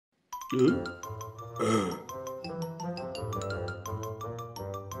Well,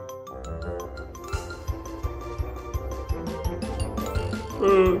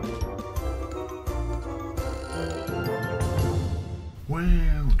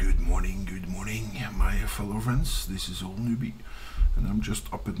 good morning, my fellow friends. This is old newbie, and I'm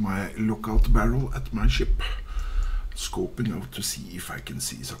just up at my lookout barrel at my ship, scoping out to see if I can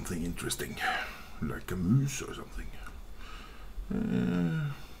see something interesting, like a moose or something.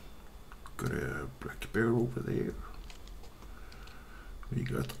 Got a black bear over there. We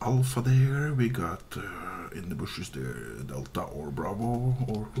got Alpha there. We got in the bushes there Delta or Bravo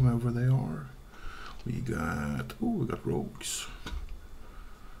or whomever they are. We got rogues.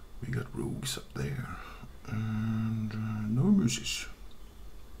 We got rogues up there, and no mooses.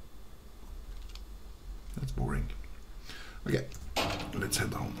 That's boring. Okay, let's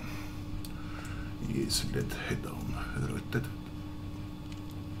head down. Yes, let's head down.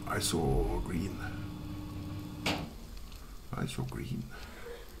 I saw green.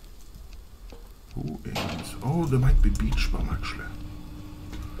 Who is... Oh, there might be Beach Bum actually.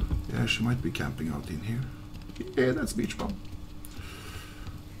 Yeah, she might be camping out in here. Yeah, that's Beach Bum.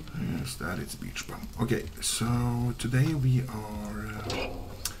 Yes, that is Beach Bum. Okay, so today we are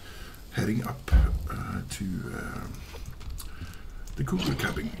heading up to the cougar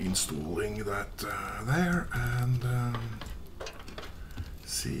cabin, installing that there, and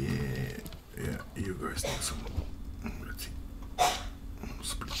see, yeah, you guys need some, let's see,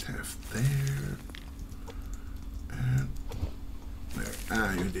 split half there, and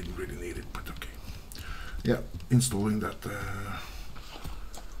there. You didn't really need it, but okay. Yeah, installing that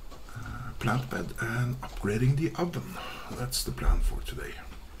plant bed and upgrading the oven. That's the plan for today.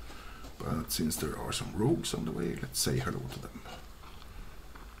 But since there are some rogues on the way, let's say hello to them.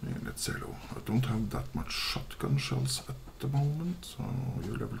 Yeah, let's say hello. I don't have that much shotgun shells at the moment, so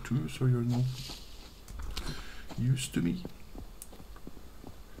you're level 2, so you're not used to me.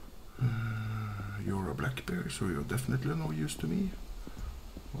 You're a black bear, so you're definitely no use to me.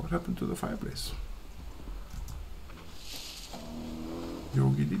 What happened to the fireplace?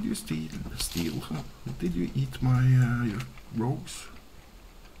 Yogi, did you steal? Huh? Did you eat my rogues?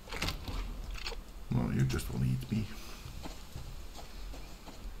 No, you just want to eat me.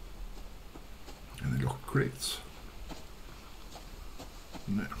 And the lock crates.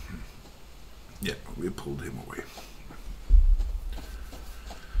 No. Yeah, we pulled him away.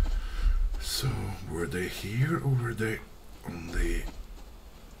 So, were they here or were they on the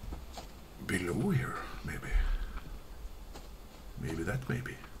below here, maybe? Maybe that,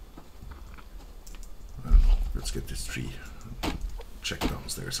 maybe. I don't know. Let's get this tree. Check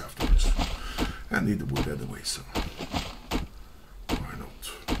downstairs afterwards. I need the wood anyway, so why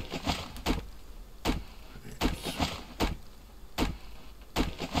not?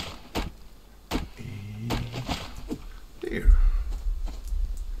 There.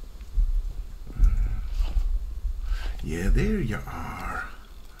 Yeah, there you are.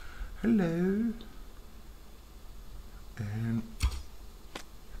 Hello. And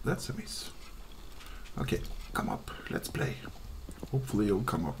that's a miss. Okay, come up, let's play. Hopefully you'll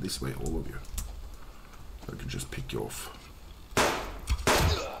come up this way, all of you. I can just pick you off.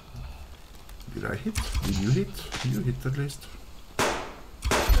 Did I hit? Did you hit? You hit at least.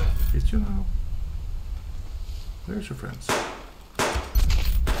 Hit you now. There's your friends.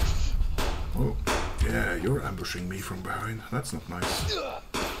 Oh, yeah, you're ambushing me from behind. That's not nice.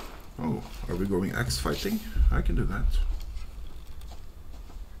 Oh, are we going axe fighting? I can do that.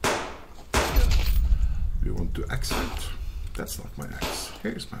 You want to axe fight? That's not my axe.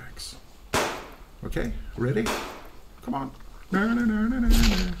 Here's my axe. Okay, ready? Come on. No, no, no, no, no,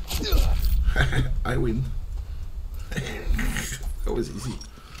 no. I win. That was easy.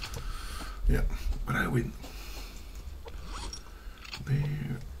 Yeah, but I win.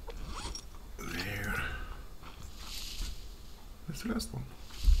 There. There. That's the last one.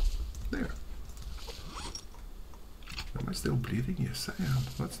 There. Am I still bleeding? Yes, I am.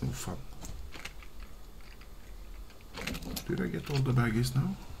 That's no fun. Did I get all the baggies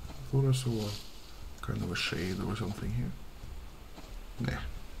now? I thought I saw kind of a shade or something here. Nah.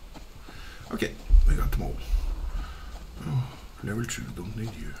 Okay, we got them all. Oh, level 2, don't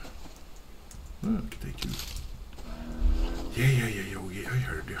need you. Oh, I can take you. Yeah, Yogi, I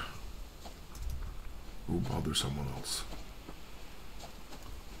heard you. Go bother someone else.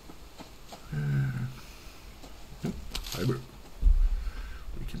 Hi, bro.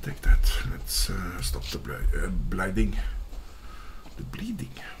 We can take that. Let's stop the bleeding. The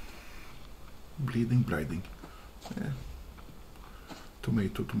bleeding. Bleeding. Yeah.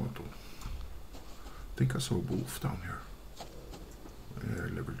 Tomato. I think I saw a wolf down here.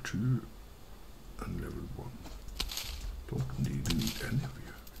 Level 2 and level 1. Don't need any of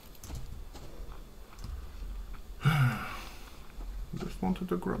you. Just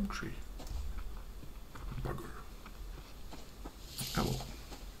wanted a grub tree. Bugger. Hello.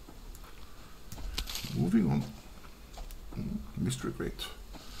 Moving on. Mystery crate.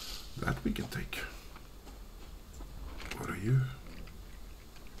 That we can take. What are you?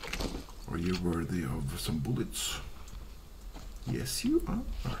 Are you worthy of some bullets? Yes, you are.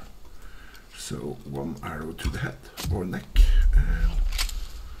 So, one arrow to the head or neck and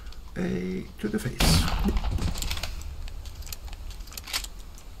a to the face.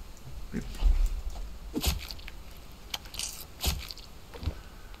 Yep.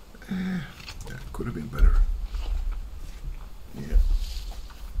 That could have been better. Yeah.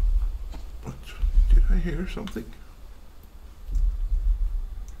 But did I hear something?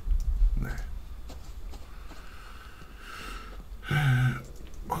 Nah.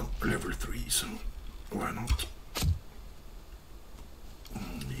 Well, level 3, so why not?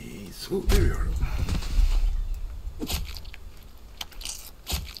 So there we are.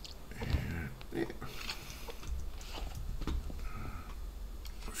 Yeah.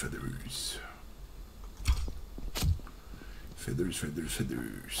 Feathers. Feathers, feathers,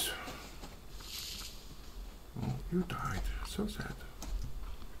 feathers. Oh, you died. So sad.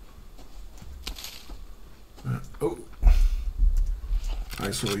 Oh.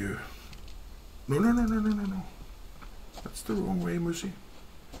 I saw you. No, no, no, no, no, no, no. That's the wrong way, Musi.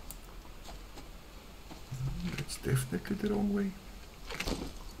 It's definitely the wrong way.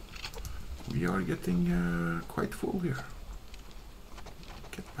 We are getting quite full here.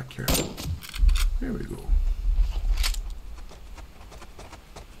 Get back here. There we go.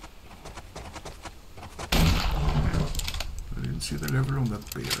 I didn't see the level on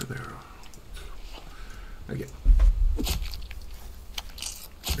that bear there. Okay.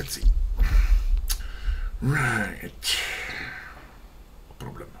 Let's see. Right.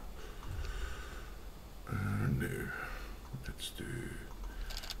 Problem. No. Let's do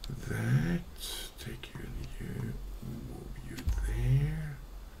that. Take you and you. Move you there.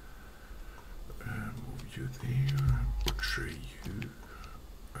 Move you there. Butcher you.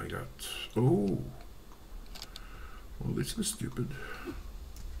 I got. Oh. Well, this was stupid.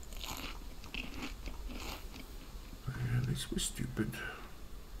 Yeah, this was stupid.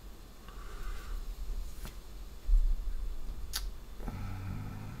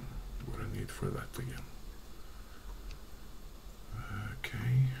 What I need for that again?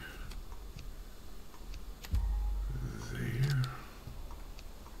 Okay. There.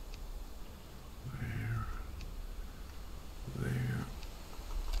 There. There.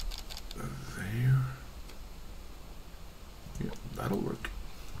 There. Yeah, that'll work.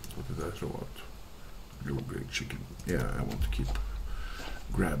 What did I throw out? Little grilled chicken. Yeah, I want to keep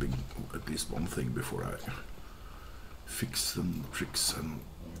grabbing at least one thing before I fix some tricks and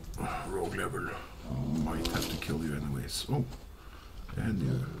rogue level. Might have to kill you anyways. Oh, and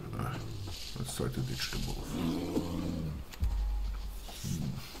you. Let's try to ditch them both.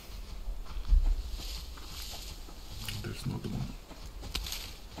 There's another one.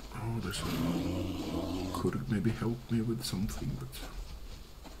 Oh, there's one. Could maybe help me with something, but.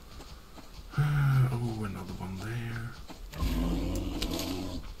 Oh, another one there.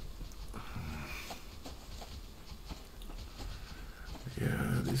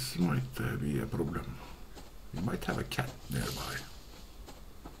 Yeah, this might be a problem. We might have a cat nearby.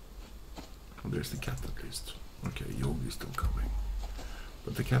 Oh, there's the cat at least. Okay, Yogi's still coming.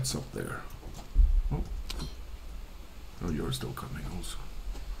 But the cat's up there. Oh. Oh, you're still coming also.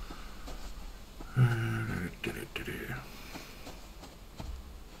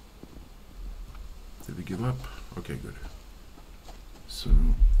 Did we give up? Okay, good. So, we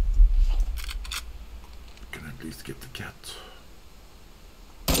can at least get the cat.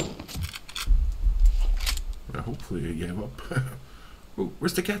 Well, hopefully he gave up. Oh,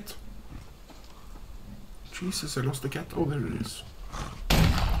 where's the cat? Jesus, I lost the cat. Oh, there it is.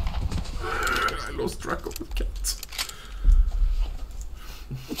 I lost track of the cat.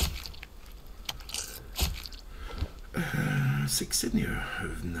 6 in here.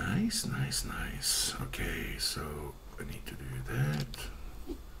 Nice, nice, nice. Okay, so I need to do that.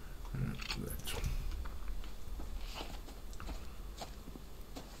 That.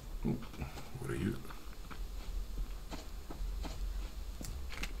 Oh, what are you?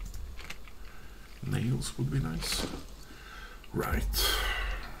 Nails would be nice. Right.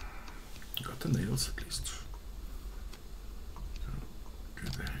 Got the nails at least. So, do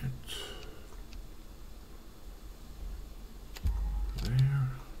that. There.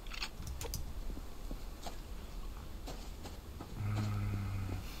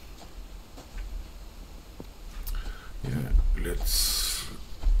 Yeah, let's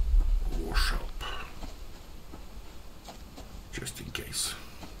wash up. Just in case.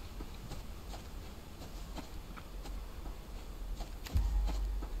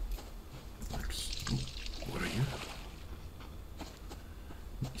 What are you?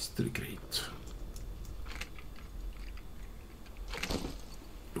 Mr. Great.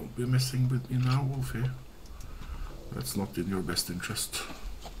 Don't be messing with me now, Wolfie. That's not in your best interest.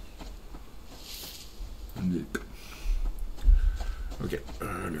 Okay,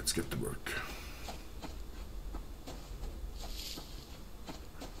 let's get to work.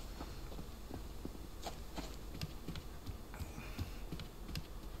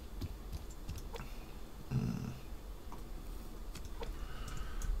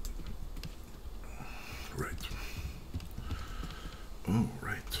 Right. Oh,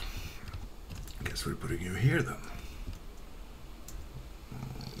 right. Guess we're putting you here then.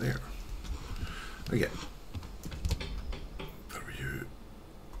 There. Okay. There you.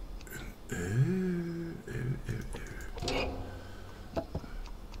 There.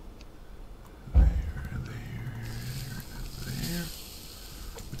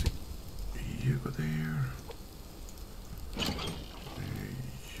 You go there.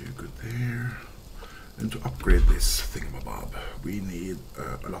 You go there. And to upgrade this thingamabob, we need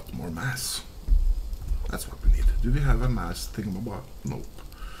a lot more mass. That's what we need. Do we have a mass thingamabob? Nope.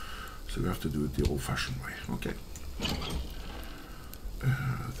 So we have to do it the old-fashioned way. Okay.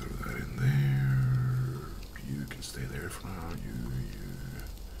 Throw that in there. You can stay there for now. You.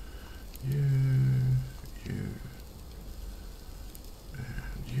 And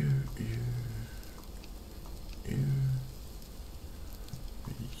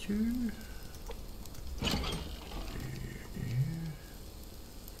you.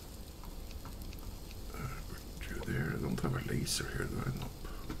 Put you there. I don't have a laser here, do I? Nope.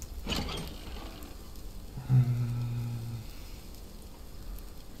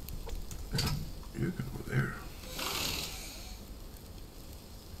 You can go there.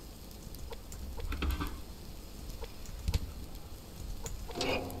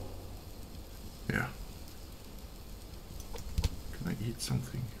 Yeah. Can I eat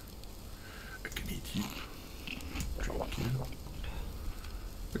something? I can eat you. Drink you.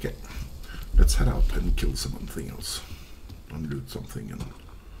 Okay. Let's head out and kill something else. And loot something and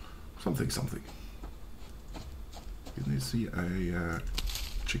something. Can you see a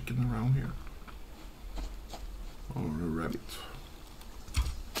chicken around here? Or a rabbit?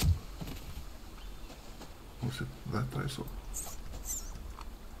 Was it that I saw?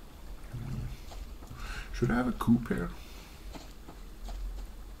 Should I have a coop here?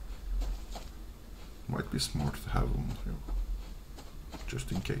 Might be smart to have one here.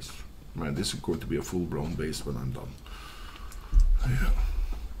 Just in case. Man, this is going to be a full-blown base when I'm done. Yeah.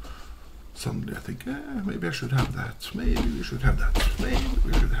 Suddenly I think, maybe I should have that. Maybe we should have that. Maybe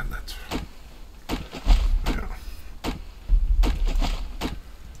we should have that. Yeah.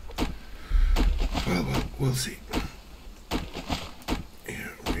 Well, we'll see. Yeah,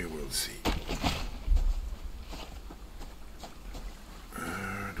 we will see.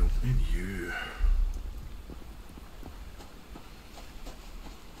 Don't need you.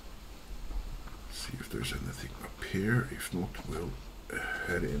 See if there's anything up here. If not, we'll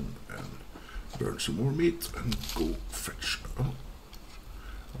head in and burn some more meat and go fetch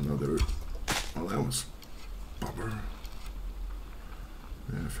another. Well, that was bummer.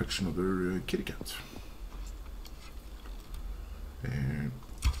 Fetch another kitty cat. And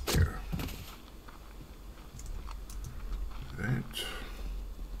there. That.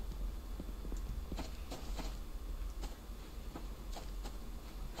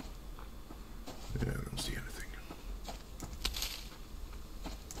 Yeah, I don't see anything.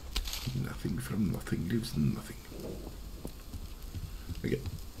 Nothing from nothing leaves nothing. Okay.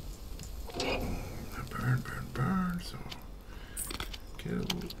 Burn. So kill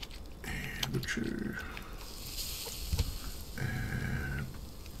and butcher. And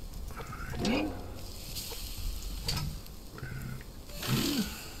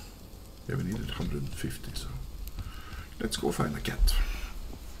yeah, we needed 150, so let's go find a cat.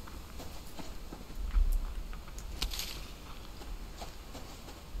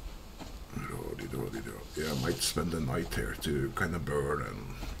 Yeah, I might spend the night here to kind of burn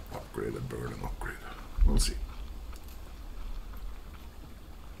and upgrade and burn and upgrade. We'll see.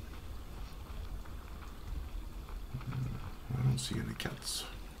 I don't see any cats.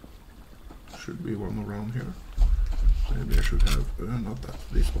 Should be one around here. Maybe I should have, not that,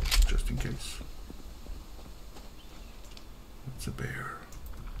 this one, just in case. That's a bear.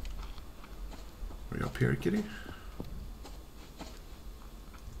 Are you up here, kitty?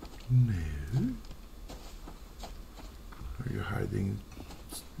 No. you hiding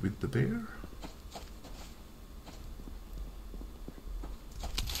with the bear?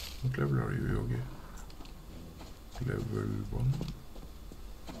 What level are you, Yogi? Level 1.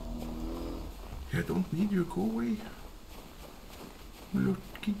 Yeah, I don't need you, go away. I'm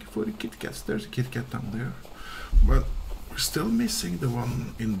looking for a Kit Kat. There's a Kit Kat down there. But we're still missing the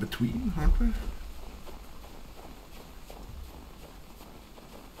one in between, aren't we?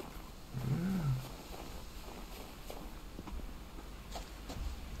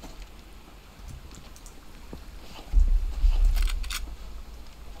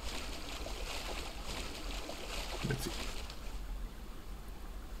 Let's see.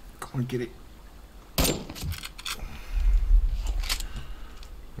 Come on, kitty.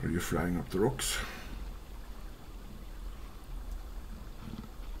 Are you flying up the rocks?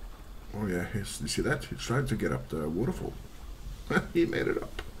 Oh yeah, you see that? He's trying to get up the waterfall. He made it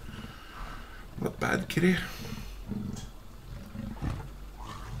up. Not bad, kitty.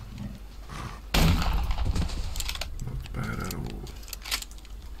 Not bad at all.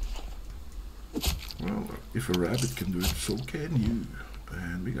 Well, if a rabbit can do it, so can you.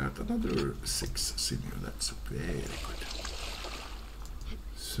 And we got another 6 sinew. That's very good.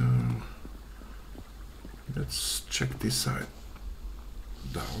 So let's check this side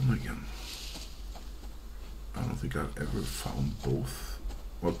down again. I don't think I've ever found both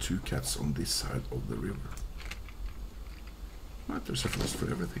or 2 cats on this side of the river. But there's a first for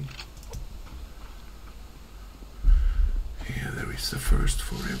everything. Yeah, there is a first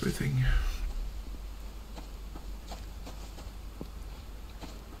for everything.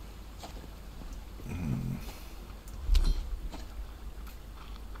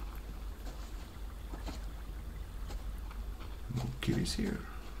 No kitties here.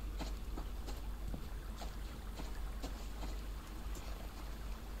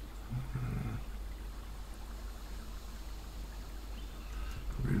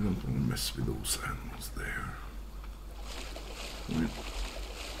 We don't want to mess with those animals there.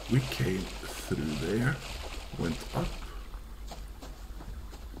 We came through there, went up.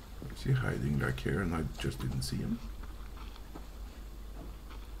 Is he hiding back here and I just didn't see him?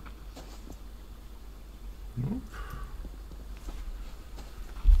 Nope.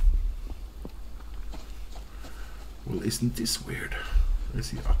 Well, isn't this weird? Is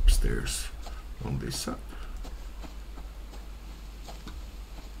he upstairs on this side?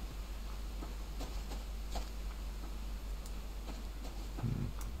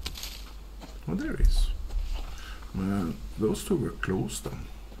 Oh, there he is. Well, those two were closed then.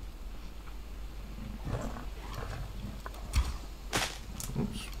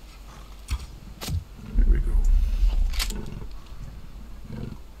 Oops. Here we go.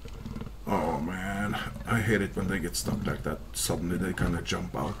 Oh man, I hate it when they get stuck like that. Suddenly they kind of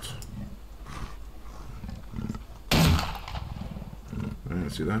jump out.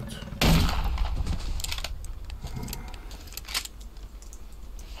 See that?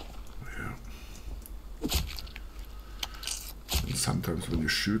 Sometimes when you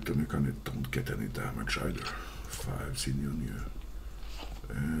shoot them, you kind of don't get any damage either. 5 sinew on you.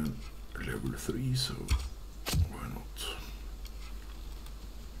 And level 3, so why not?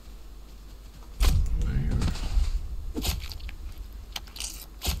 There.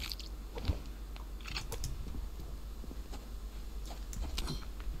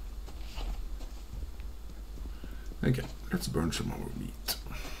 Okay, let's burn some more meat.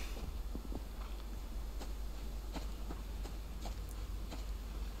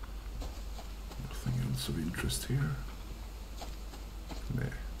 Of interest here. Nah.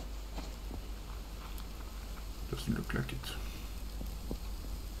 Doesn't look like it.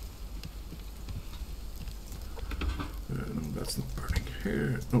 No, that's not burning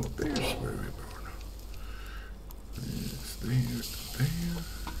here. No, there's where we burn. It's there, there.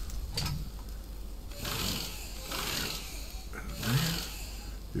 And there.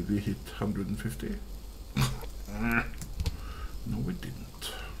 Did we hit 150? No, we didn't.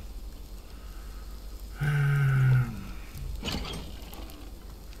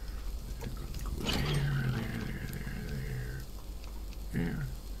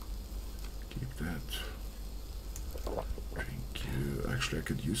 Keep that. Thank you. Actually, I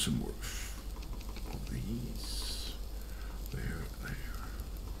could use some more of these. There.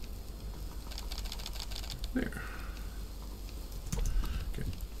 Okay.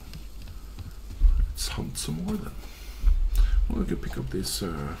 Let's hunt some more then. Well, we could pick up this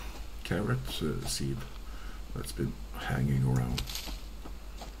carrot seed that's been hanging around.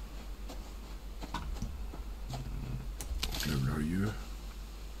 What level are you?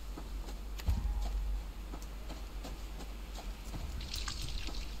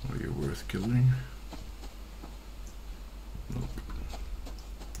 Are you worth killing? No.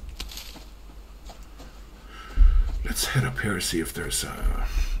 Let's head up here and see if there's a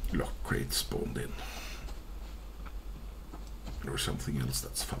lock crate spawned in. Or something else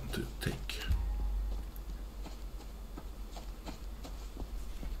that's fun to take.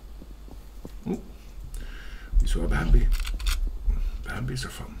 Oh, we saw a Bambi. Bambis are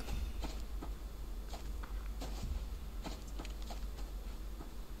fun.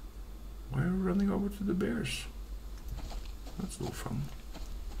 Why are we running over to the bears? That's no fun.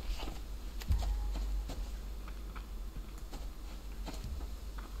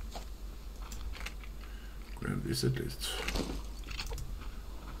 Grand visit list.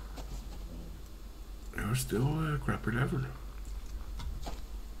 You're still a crappy level.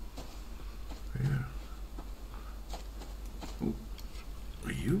 Yeah. Oh,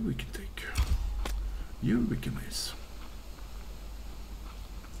 you we can take. You we can miss.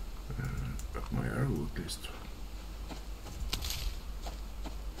 Got my arrow at least.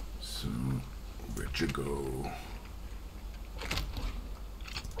 So, where'd you go?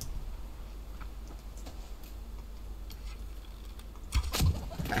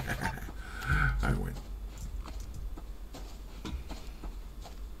 I win.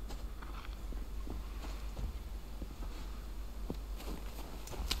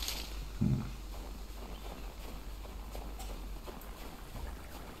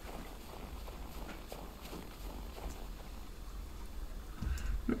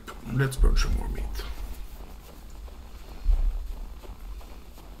 Let's burn some more meat.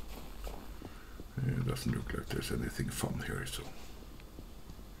 It doesn't look like there's anything fun here, so.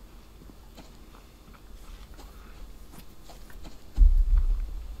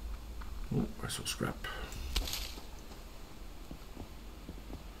 Oh, I saw scrap.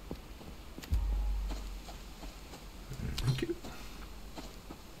 Thank you.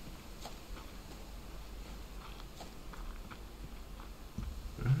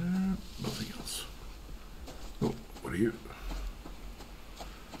 Nothing else. Oh, what are you?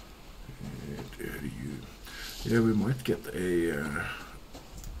 Yeah, we might get a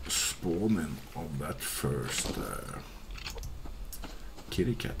spawning of that first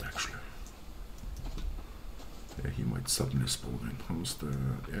kitty cat actually. Yeah, he might suddenly spawn in. How's the...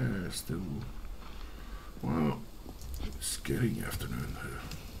 yeah, still... well, it's getting afternoon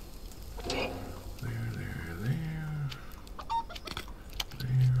here. There.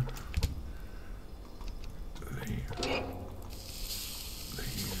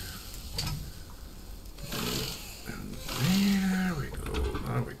 And there we go.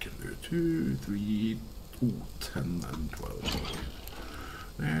 Now we can do 2, 3, 10 and 12.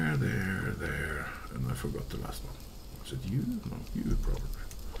 There. And I forgot the last one. Was it you? No, you probably.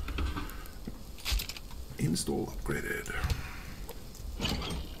 Install upgraded.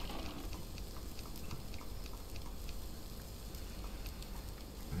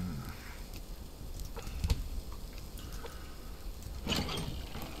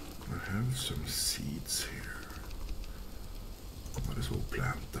 I have some seeds here. Might as well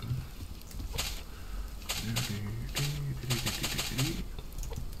plant them.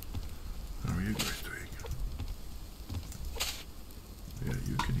 How are you guys doing? Yeah,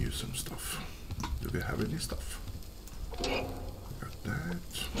 you can use some stuff. Do we have any stuff? Got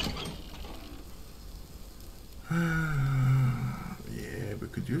that. Yeah, we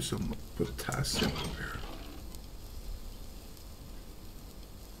could use some potassium here.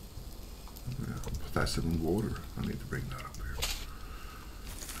 Yeah, potassium and water. I need to bring that up here.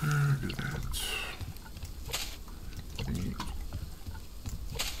 Do that.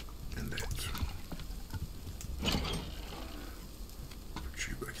 And that. Put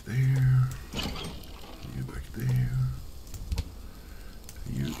you back there. You back there.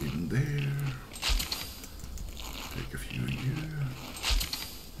 You in there. Take a few of you.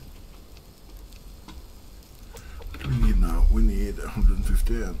 What do we need now? We need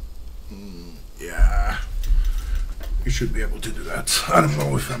 150. Yeah. We should be able to do that. I don't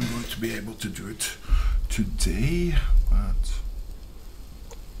know if I'm going to be able to do it today, but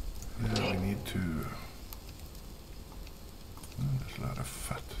yeah, we need to. There's a lot of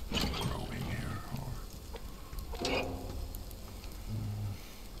fat growing here.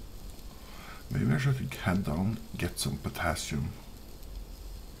 Maybe I should head down, get some potassium,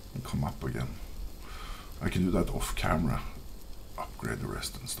 and come up again. I can do that off camera, upgrade the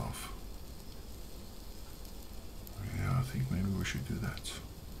rest and stuff. Yeah, I think maybe we should do that.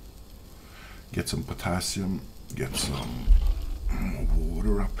 Get some potassium, get some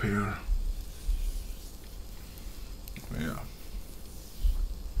water up here. Yeah.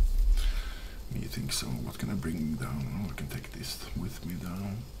 Me think so. What can I bring down? Oh, I can take this with me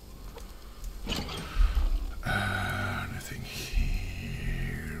down. Anything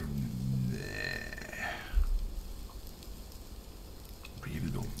here? Nah.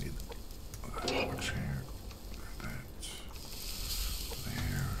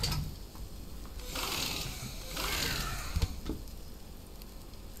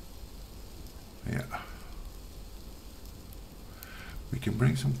 can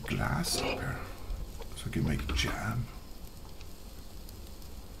bring some glass up here so we can make jam.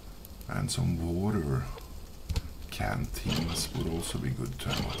 And some water canteens would also be good to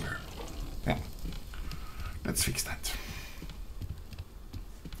have up here. Yeah, let's fix that.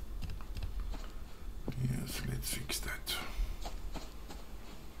 Yes, let's fix that.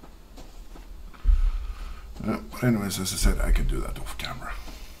 But anyways, as I said, I can do that off camera.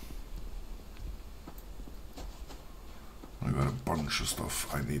 I got a bunch of stuff.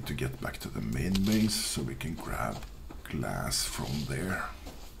 I need to get back to the main base so we can grab glass from there.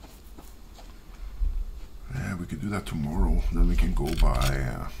 Yeah, we could do that tomorrow. Then we can go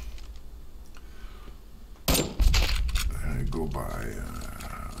by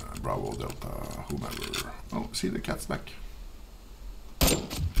Bravo, Delta, whomever. Oh, see, the cat's back. Yeah,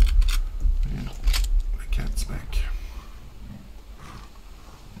 the cat's back.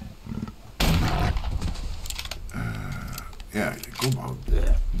 Yeah, go about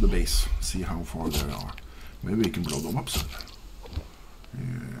the base, see how far they are. Maybe we can blow them up soon.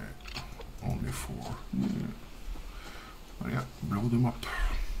 Yeah, only 4. Yeah. Oh, yeah, blow them up.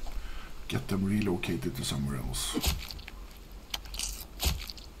 Get them relocated to somewhere else.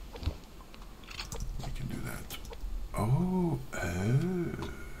 We can do that. Oh,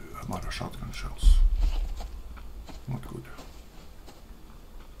 I'm out of shotgun shells. Not good.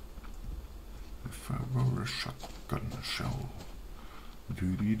 If I were a shotgun shell.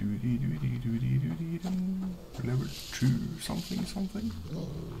 Level 2 something.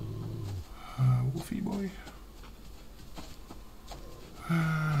 Wolfie boy.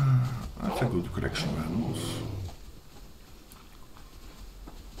 That's a good collection of animals.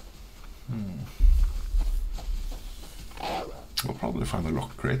 I'll probably find a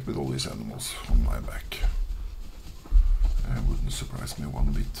lock crate with all these animals on my back. It wouldn't surprise me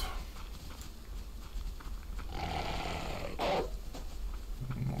one bit.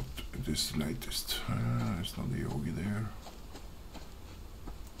 Not this latest. There's not the yogi there.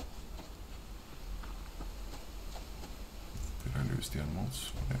 Did I lose the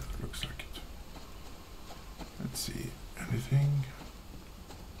animals? Yeah, it looks like it. Let's see. Anything?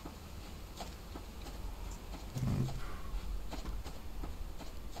 Nope.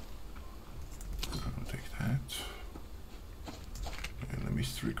 I'll take that. And a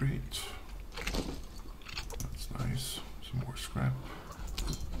mystery crate. That's nice. Some more scrap.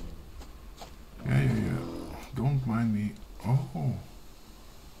 Yeah. Don't mind me. Oh,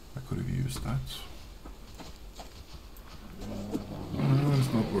 I could have used that.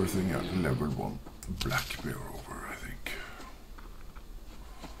 It's not worth it. Level 1 black bear over, I think.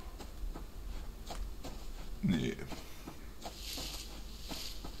 Yeah.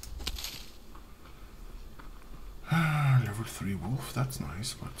 Level 3 wolf, that's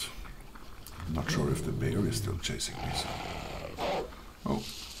nice, but I'm not sure if the bear is still chasing me. So. Oh,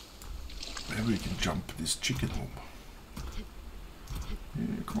 maybe we can jump this chicken home.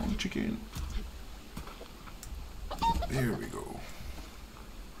 Yeah, come on, chicken. There we go.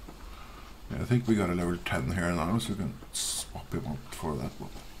 Yeah, I think we got a level 10 here now, so we can swap him up for that one.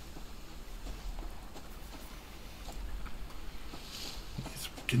 Yes,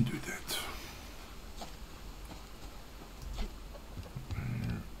 we can do that.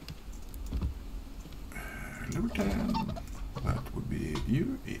 Level 10. That would be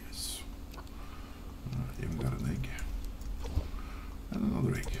you, yes. Even got an egg. And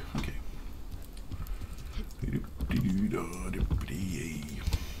another egg, okay.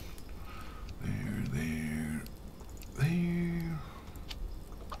 There.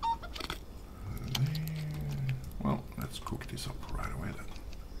 Well, let's cook this up right away then.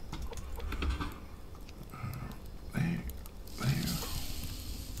 There.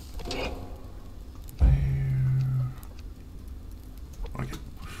 Okay.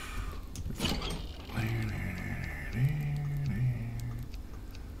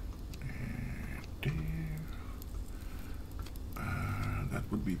 That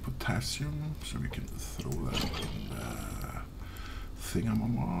would be potassium, so we can throw that in the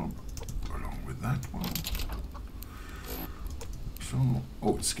thingamamob along with that one. So,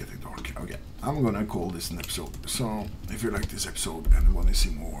 oh, it's getting dark. Okay, I'm gonna call this an episode. So, if you like this episode and you want to see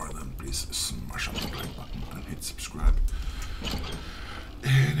more, then please smash on the like button and hit subscribe.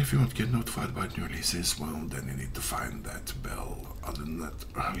 And if you want to get notified about new releases, well, then you need to find that bell. Other than that,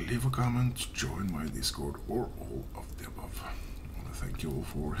 leave a comment, join my Discord, or all of the above. I want to thank you all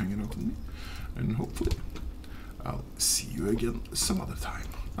for hanging out with me, and hopefully I'll see you again some other time.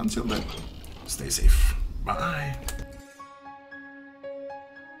 Until then, stay safe. Bye.